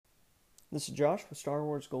This is Josh with Star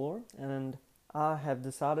Wars Galore, and I have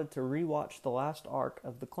decided to rewatch the last arc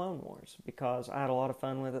of the Clone Wars because I had a lot of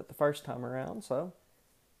fun with it the first time around, so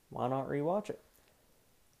why not rewatch it?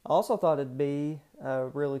 I also thought it'd be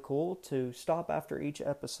really cool to stop after each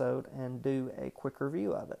episode and do a quick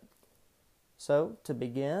review of it. So, to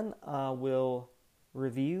begin, I will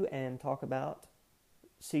review and talk about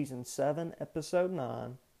Season 7, Episode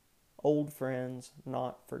 9, Old Friends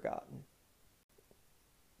Not Forgotten.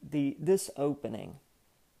 This opening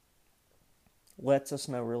lets us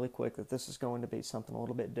know really quick that this is going to be something a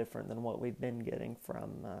little bit different than what we've been getting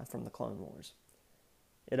from the Clone Wars.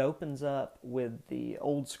 It opens up with the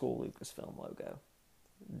old school Lucasfilm logo,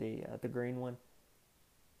 the green one,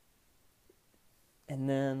 and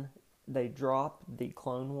then they drop the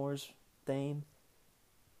Clone Wars theme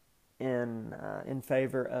in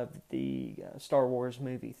favor of the Star Wars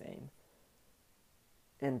movie theme.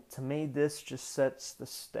 And to me, this just sets the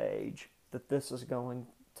stage that this is going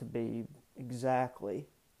to be exactly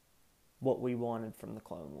what we wanted from the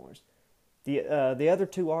Clone Wars. The other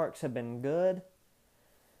two arcs have been good,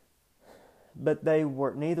 but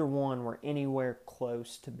neither one were anywhere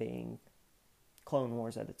close to being Clone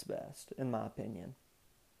Wars at its best, in my opinion.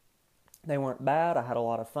 They weren't bad. I had a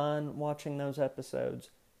lot of fun watching those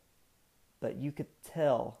episodes, but you could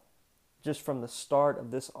tell just from the start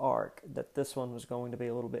of this arc that this one was going to be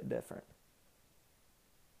a little bit different.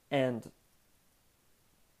 And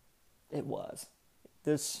it was.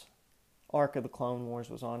 This arc of the Clone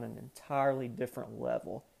Wars was on an entirely different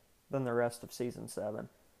level than the rest of Season 7.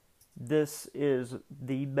 This is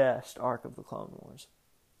the best arc of the Clone Wars,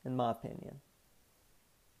 in my opinion.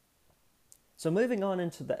 So moving on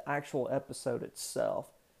into the actual episode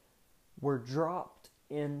itself, we're dropped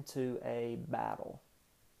into a battle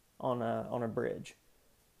on a bridge.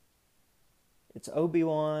 It's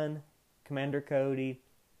Obi-Wan, Commander Cody,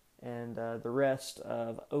 and the rest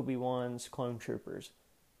of Obi-Wan's clone troopers.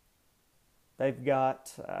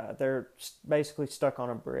 They're basically stuck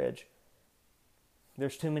on a bridge.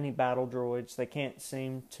 There's too many battle droids. They can't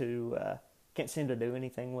seem to do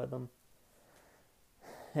anything with them.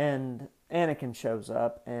 And Anakin shows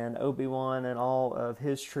up, and Obi-Wan and all of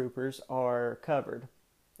his troopers are covered.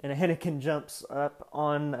 And Anakin jumps up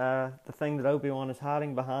on the thing that Obi-Wan is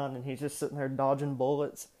hiding behind, and he's just sitting there dodging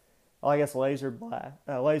bullets. Well, I guess laser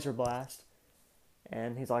blast.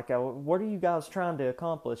 And he's like, "What are you guys trying to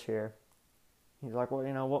accomplish here?" He's like,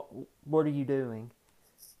 "Well, what are you doing?"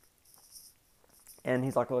 And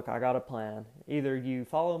he's like, "Look, I got a plan. Either you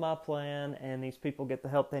follow my plan and these people get the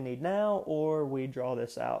help they need now, or we draw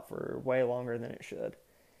this out for way longer than it should."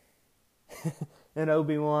 And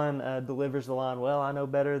Obi-Wan delivers the line, "Well, I know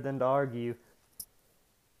better than to argue."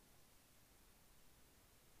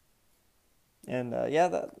 And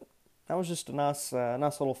that was just a nice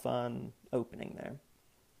little fun opening there.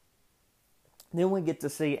 Then we get to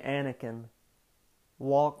see Anakin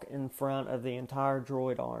walk in front of the entire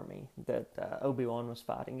droid army that Obi-Wan was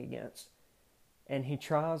fighting against, and he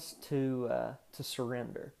tries to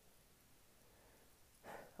surrender.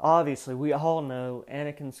 Obviously, we all know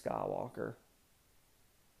Anakin Skywalker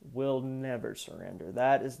will never surrender.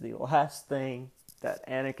 That is the last thing that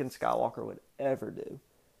Anakin Skywalker would ever do.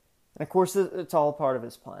 And of course, it's all part of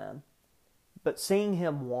his plan. But seeing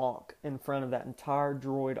him walk in front of that entire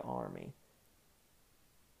droid army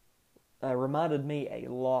reminded me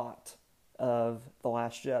a lot of The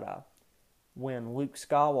Last Jedi, when Luke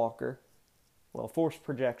Skywalker, Force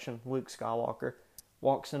projection Luke Skywalker,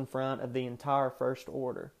 walks in front of the entire First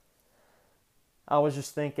Order. I was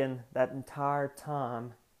just thinking that entire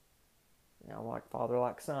time, like father,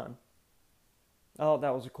 like son. Oh,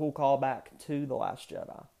 that was a cool callback to The Last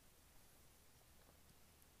Jedi.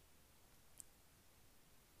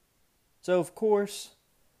 So, of course,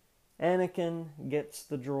 Anakin gets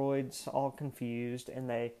the droids all confused, and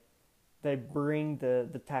they bring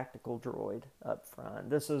the tactical droid up front.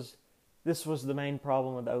 This was the main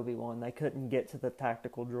problem with Obi-Wan. They couldn't get to the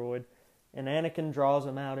tactical droid, and Anakin draws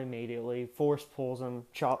him out immediately. Force pulls him,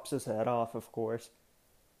 chops his head off, of course.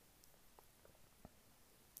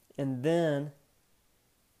 And then,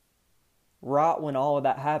 right when all of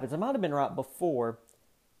that happens, it might have been right before,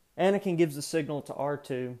 Anakin gives the signal to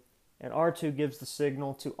R2, and R2 gives the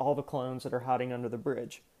signal to all the clones that are hiding under the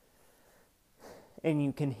bridge. And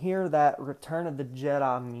you can hear that Return of the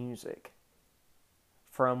Jedi music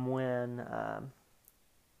from when,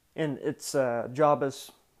 and it's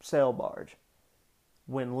Jabba's sail barge,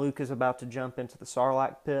 when Luke is about to jump into the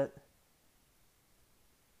Sarlacc pit,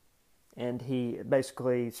 and he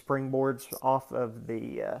basically springboards off of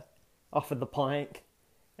the plank,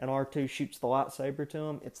 and R2 shoots the lightsaber to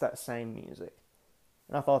him. It's that same music.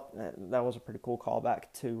 And I thought that was a pretty cool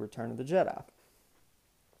callback to Return of the Jedi.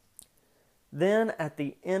 Then at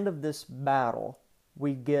the end of this battle,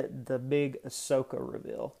 we get the big Ahsoka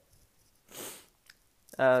reveal.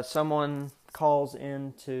 Someone calls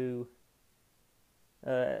into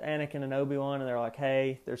Anakin and Obi-Wan, and they're like,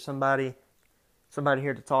 "Hey, there's somebody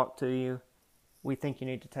here to talk to you. We think you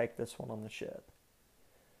need to take this one on the ship."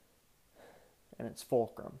 And it's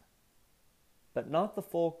Fulcrum. But not the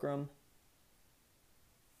Fulcrum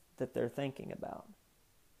that they're thinking about.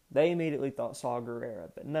 They immediately thought Saw Gerrera,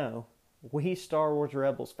 but no, we Star Wars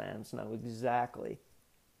Rebels fans know exactly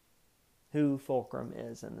who Fulcrum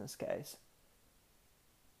is in this case.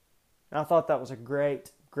 And I thought that was a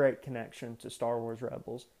great connection to Star Wars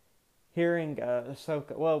Rebels. Hearing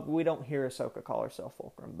Ahsoka, well, we don't hear Ahsoka call herself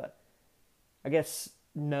Fulcrum, but I guess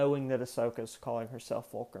knowing that Ahsoka's calling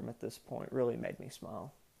herself Fulcrum at this point really made me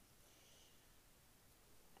smile.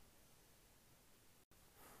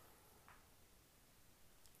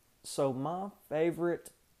 So my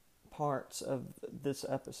favorite parts of this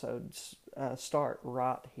episode start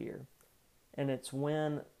right here. And it's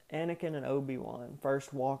when Anakin and Obi-Wan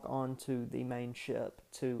first walk onto the main ship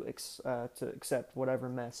to accept whatever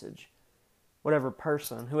message, whatever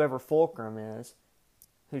person, whoever Fulcrum is,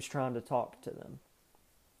 who's trying to talk to them.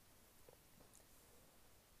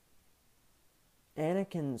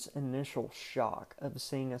 Anakin's initial shock of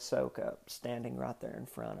seeing Ahsoka standing right there in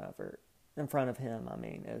front of him,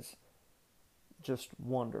 is just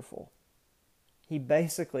wonderful. He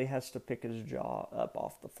basically has to pick his jaw up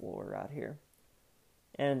off the floor right here.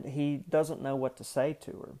 And he doesn't know what to say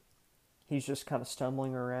to her. He's just kind of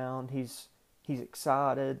stumbling around. He's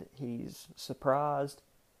excited. He's surprised.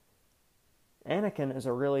 Anakin is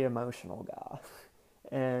a really emotional guy.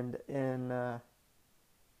 And in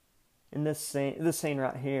this scene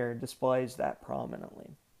right here displays that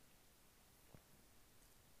prominently.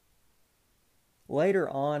 Later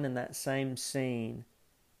on in that same scene,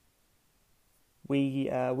 we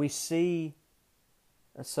see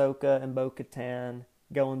Ahsoka and Bo-Katan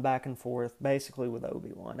going back and forth, basically with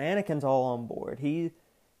Obi-Wan. Anakin's all on board.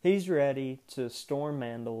 He's ready to storm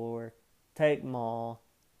Mandalore, take Maul.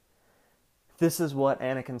 This is what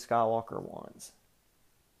Anakin Skywalker wants.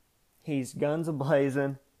 He's guns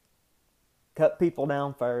a-blazing, cut people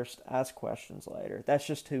down first, ask questions later. That's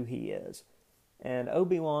just who he is. And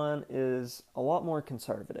Obi-Wan is a lot more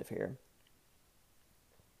conservative here.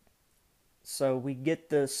 So we get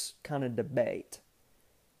this kind of debate.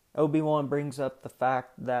 Obi-Wan brings up the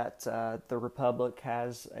fact that the Republic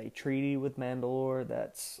has a treaty with Mandalore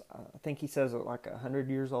that's, I think he says it like 100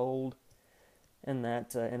 years old, and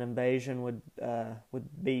that an invasion would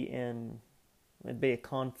be a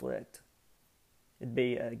conflict. It'd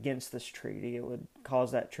be against this treaty. It would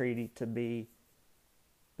cause that treaty to be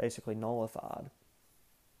basically nullified.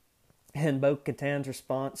 And Bo-Katan's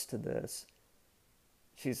response to this,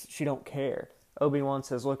 she don't care. Obi-Wan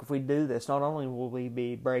says, look, if we do this, not only will we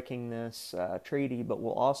be breaking this treaty, but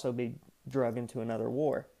we'll also be drug into another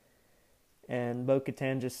war. And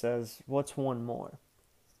Bo-Katan just says, what's one more?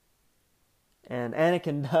 And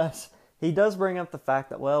Anakin does bring up the fact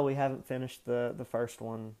that, well, we haven't finished the first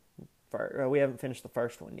one. We haven't finished the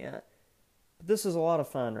first one yet. But this is a lot of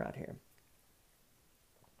fun right here.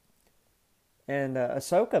 And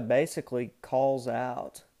Ahsoka basically calls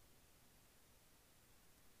out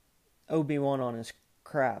Obi-Wan on his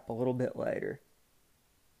crap a little bit later.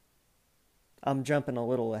 I'm jumping a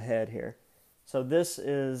little ahead here. So this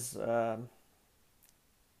is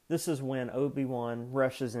when Obi-Wan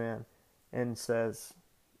rushes in and says,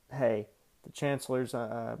 hey, the Chancellor's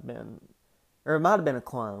been, or it might have been a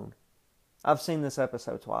clone. I've seen this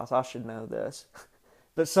episode twice. I should know this.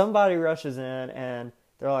 But somebody rushes in and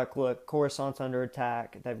they're like, look, Coruscant's under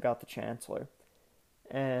attack. They've got the Chancellor.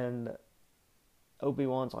 And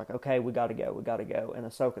Obi-Wan's like, okay, we gotta go. And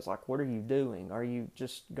Ahsoka's like, what are you doing? Are you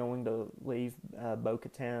just going to leave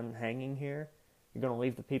Bo-Katan hanging here? You're going to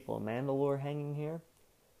leave the people of Mandalore hanging here?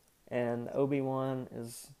 And Obi-Wan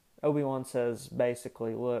says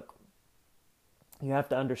basically, look, you have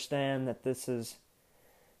to understand that this is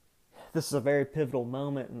a very pivotal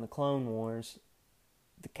moment in the Clone Wars.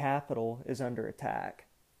 The capital is under attack.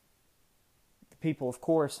 The people of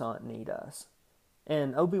Coruscant need us.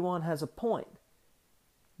 And Obi-Wan has a point.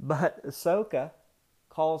 But Ahsoka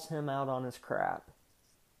calls him out on his crap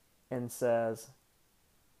and says,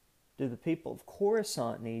 do the people of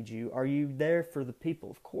Coruscant need you? Are you there for the people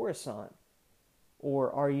of Coruscant?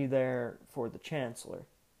 Or are you there for the Chancellor?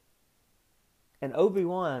 And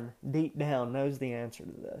Obi-Wan, deep down, knows the answer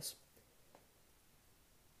to this.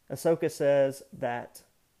 Ahsoka says that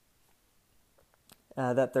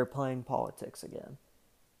they're playing politics again.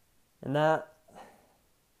 And that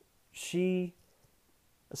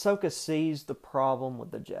Ahsoka sees the problem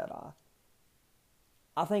with the Jedi.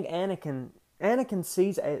 I think Anakin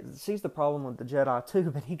sees the problem with the Jedi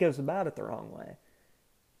too, but he goes about it the wrong way.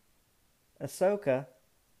 Ahsoka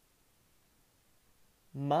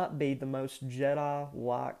might be the most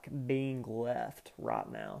Jedi-like being left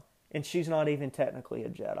right now, and she's not even technically a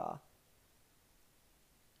Jedi.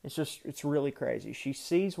 It's really crazy. She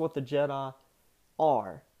sees what the Jedi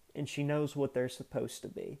are, and she knows what they're supposed to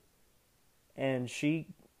be, and she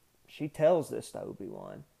tells this to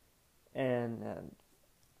Obi-Wan, and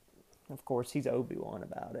of course he's Obi-Wan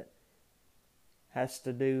about it.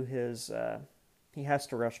 He has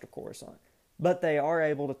to rush to Coruscant. But they are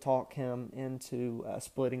able to talk him into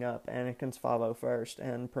splitting up Anakin's 501st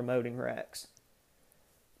and promoting Rex.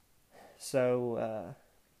 So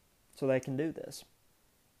they can do this.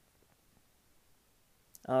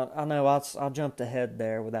 I know I jumped ahead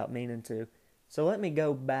there without meaning to. So let me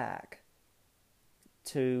go back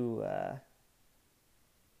to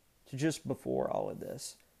just before all of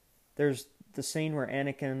this. There's the scene where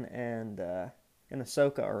Anakin and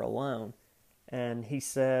Ahsoka are alone. And he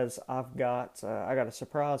says, I got a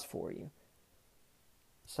surprise for you.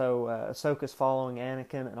 So Ahsoka's following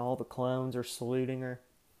Anakin, and all the clones are saluting her,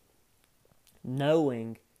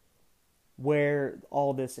 knowing where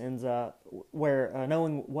all this ends up,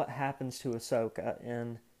 knowing what happens to Ahsoka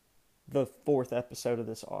in the 4th episode of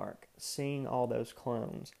this arc, seeing all those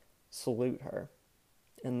clones salute her,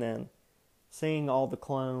 and then seeing all the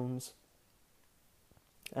clones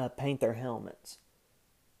paint their helmets.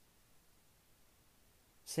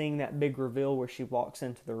 Seeing that big reveal where she walks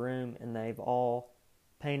into the room and they've all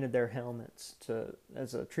painted their helmets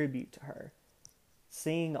as a tribute to her.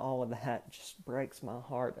 Seeing all of that just breaks my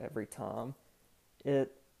heart every time.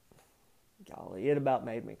 It about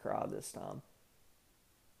made me cry this time.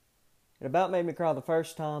 It about made me cry the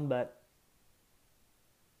first time, but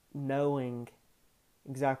knowing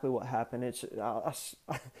exactly what happened,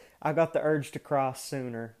 I got the urge to cry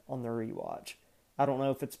sooner on the rewatch. I don't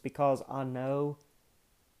know if it's because I know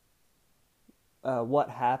what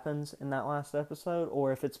happens in that last episode,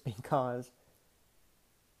 or if it's because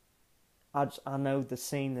I know the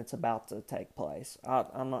scene that's about to take place.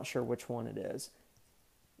 I'm not sure which one it is.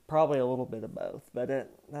 Probably a little bit of both, but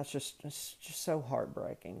it's just so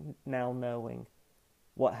heartbreaking now knowing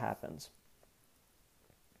what happens.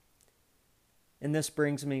 And this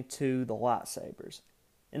brings me to the lightsabers.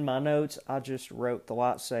 In my notes, I just wrote the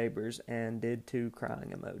lightsabers and did 2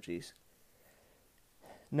 crying emojis.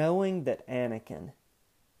 Knowing that Anakin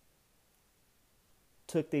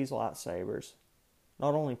took these lightsabers,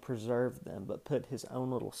 not only preserved them, but put his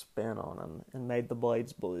own little spin on them and made the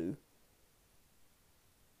blades blue.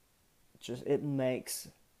 It makes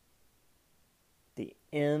the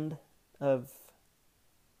end of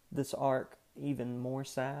this arc even more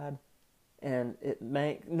sad, and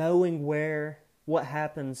knowing what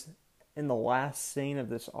happens in the last scene of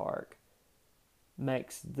this arc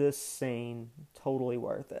makes this scene totally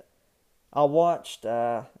worth it. I watched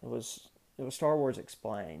it was Star Wars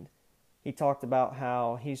Explained. He talked about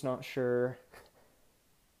how he's not sure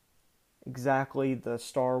exactly the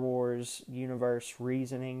Star Wars universe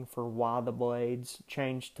reasoning for why the blades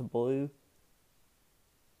changed to blue.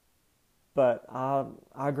 But I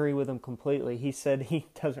agree with him completely. He said he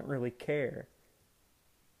doesn't really care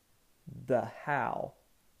the how.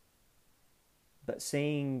 But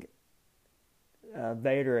seeing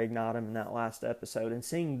Vader ignite him in that last episode, and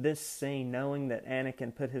seeing this scene, knowing that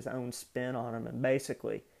Anakin put his own spin on him, and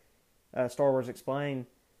basically Star Wars Explained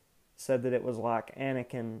said that it was like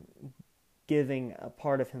Anakin giving a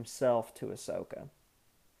part of himself to Ahsoka.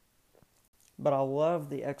 But I love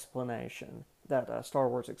the explanation that Star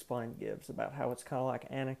Wars Explained gives about how it's kind of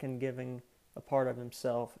like Anakin giving a part of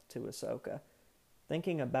himself to Ahsoka.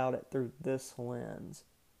 Thinking about it through this lens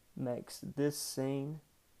makes this scene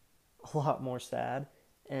a lot more sad,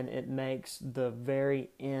 and it makes the very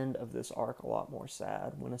end of this arc a lot more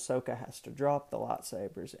sad when Ahsoka has to drop the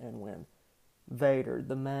lightsabers, and when Vader,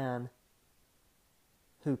 the man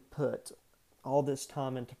who put all this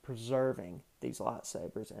time into preserving these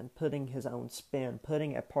lightsabers and putting his own spin,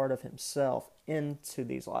 putting a part of himself into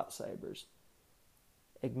these lightsabers,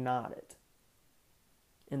 ignite it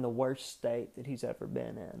in the worst state that he's ever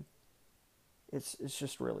been in. It's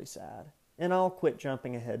just really sad. And I'll quit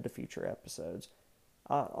jumping ahead to future episodes.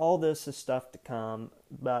 All this is stuff to come,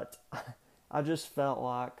 but I just felt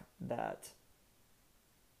like that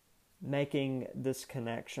making this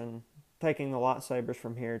connection, taking the lightsabers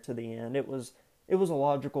from here to the end, it was a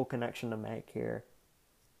logical connection to make here.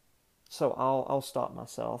 So I'll stop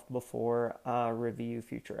myself before I review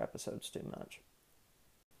future episodes too much.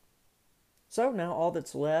 So now all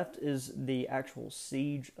that's left is the actual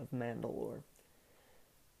Siege of Mandalore.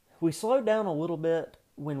 We slowed down a little bit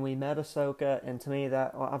when we met Ahsoka, and to me,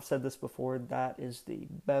 that, well, I've said this before, that is the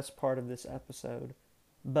best part of this episode.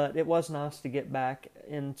 But it was nice to get back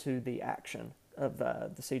into the action of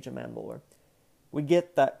the Siege of Mandalore. We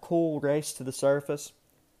get that cool race to the surface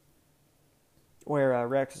where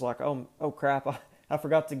Rex is like, "Oh crap! I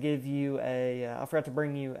forgot to give you I forgot to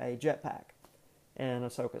bring you a jetpack." And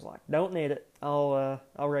Ahsoka's like, "Don't need it. I'll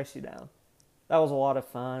race you down." That was a lot of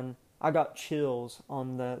fun. I got chills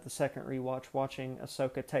on the second rewatch watching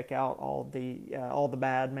Ahsoka take out all the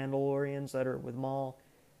bad Mandalorians that are with Maul.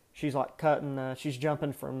 She's like she's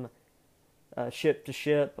jumping from ship to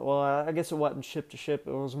ship. Well, I guess it wasn't ship to ship.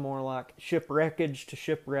 It was more like shipwreckage to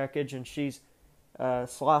shipwreckage, and she's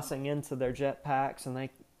slicing into their jetpacks, and they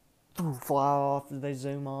fly off. They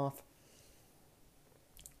zoom off.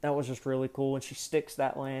 That was just really cool. And she sticks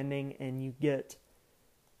that landing, and you get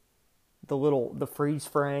the freeze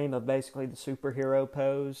frame of basically the superhero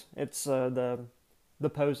pose. It's the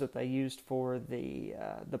pose that they used for the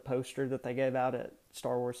poster that they gave out at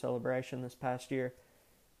Star Wars Celebration this past year.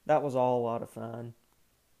 That was all a lot of fun.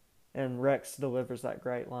 And Rex delivers that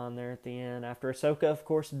great line there at the end after Ahsoka, of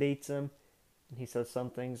course, beats him, and he says, "Some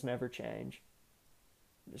things never change."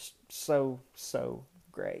 Just so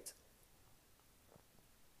great.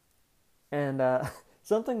 And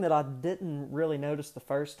something that I didn't really notice the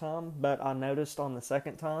first time, but I noticed on the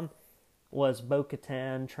second time, was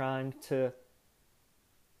Bo-Katan trying to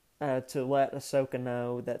let Ahsoka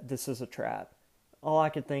know that this is a trap. All I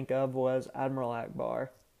could think of was Admiral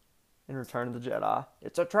Akbar in Return of the Jedi.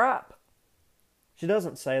 It's a trap. She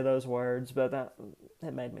doesn't say those words, but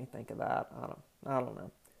it made me think of that. I don't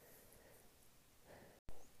know.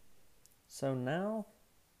 So now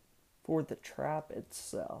for the trap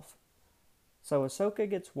itself. So Ahsoka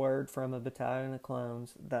gets word from a battalion of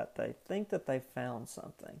clones that they think that they found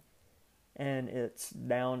something, and it's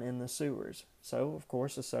down in the sewers. So, of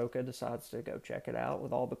course, Ahsoka decides to go check it out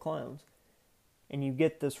with all the clones. And you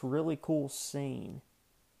get this really cool scene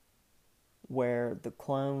where the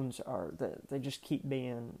clones they just keep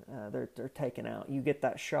being, they're taken out. You get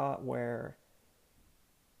that shot where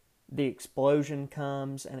the explosion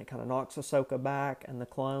comes and it kind of knocks Ahsoka back, and the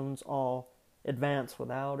clones all advance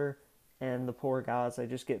without her. And the poor guys, they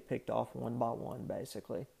just get picked off one by one,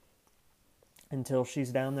 basically, until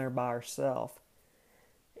she's down there by herself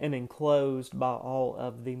and enclosed by all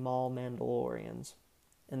of the Maul Mandalorians.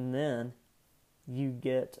 And then you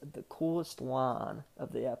get the coolest line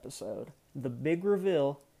of the episode. The big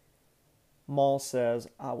reveal. Maul says,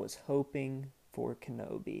 "I was hoping for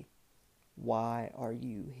Kenobi. Why are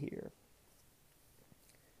you here?"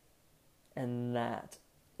 And that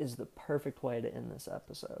is the perfect way to end this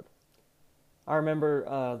episode. I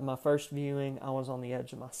remember my first viewing, I was on the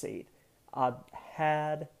edge of my seat. I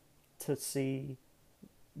had to see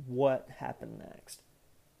what happened next,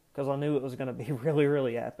 because I knew it was going to be really,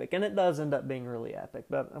 really epic. And it does end up being really epic,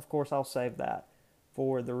 but of course I'll save that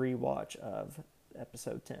for the rewatch of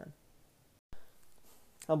episode 10.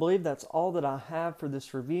 I believe that's all that I have for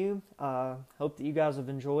this review. I hope that you guys have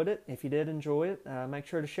enjoyed it. If you did enjoy it, make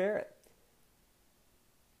sure to share it.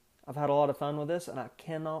 I've had a lot of fun with this, and I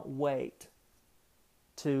cannot wait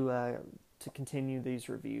to continue these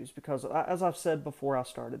reviews, because as I've said before I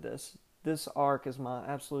started this arc is my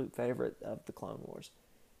absolute favorite of the Clone Wars.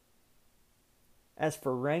 As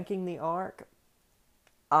for ranking the arc,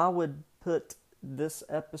 I would put this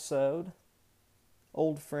episode,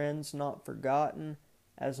 Old Friends Not Forgotten,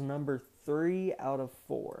 as number 3 out of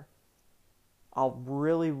 4. I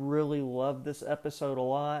really, really love this episode a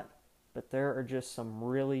lot, but there are just some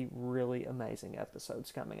really, really amazing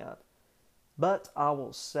episodes coming up. But I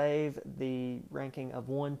will save the ranking of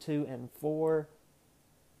 1, 2, and 4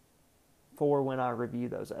 for when I review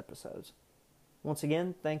those episodes. Once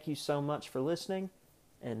again, thank you so much for listening,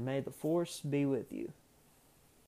 and may the Force be with you.